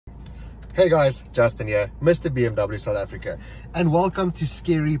Hey guys, Justin here, Mr. BMW South Africa, and welcome to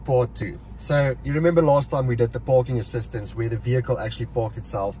Scary Part 2. So, you remember last time we did the parking assistance where the vehicle actually parked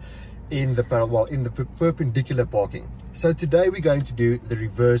itself in the perpendicular parking. So today we're going to do the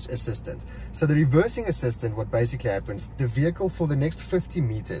reverse assistant. So the reversing assistant, what basically happens, the vehicle for the next 50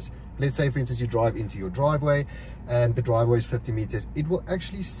 meters, let's say for instance you drive into your driveway and the driveway is 50 meters, it will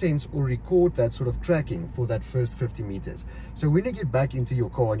actually sense or record that sort of tracking for that first 50 meters. So when you get back into your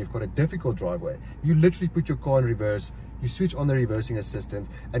car and you've got a difficult driveway, you literally put your car in reverse, you switch on the reversing assistant,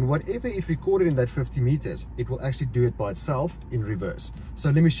 and whatever it recorded in that 50 meters, it will actually do it by itself in reverse. So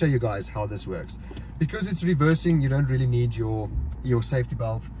let me show you guys how this works. Because it's reversing, you don't really need your safety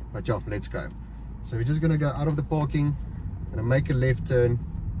belt, but yeah, let's go. So we're just gonna go out of the parking, gonna make a left turn.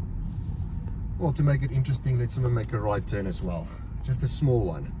 Well, to make it interesting, let's make a right turn as well. Just a small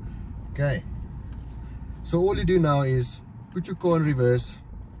one. Okay. So all you do now is put your car in reverse,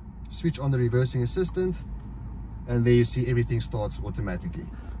 switch on the reversing assistant, and there you see everything starts automatically.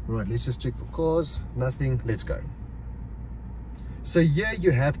 All right, let's just check for cars. Nothing. Let's go. So here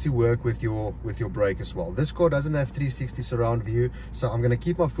you have to work with your brake as well. This car doesn't have 360 surround view, so I'm going to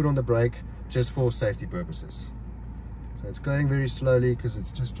keep my foot on the brake just for safety purposes. So it's going very slowly because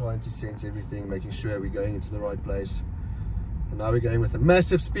it's just trying to sense everything, making sure we're going into the right place. And now we're going with a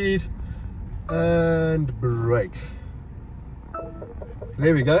massive speed and brake.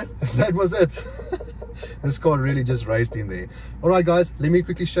 There we go. That was it. This car really just raced in there. All right guys, let me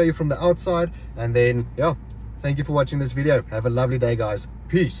quickly show you from the outside, and then yeah, thank you for watching this video. Have a lovely day guys.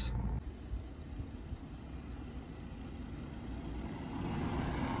 Peace.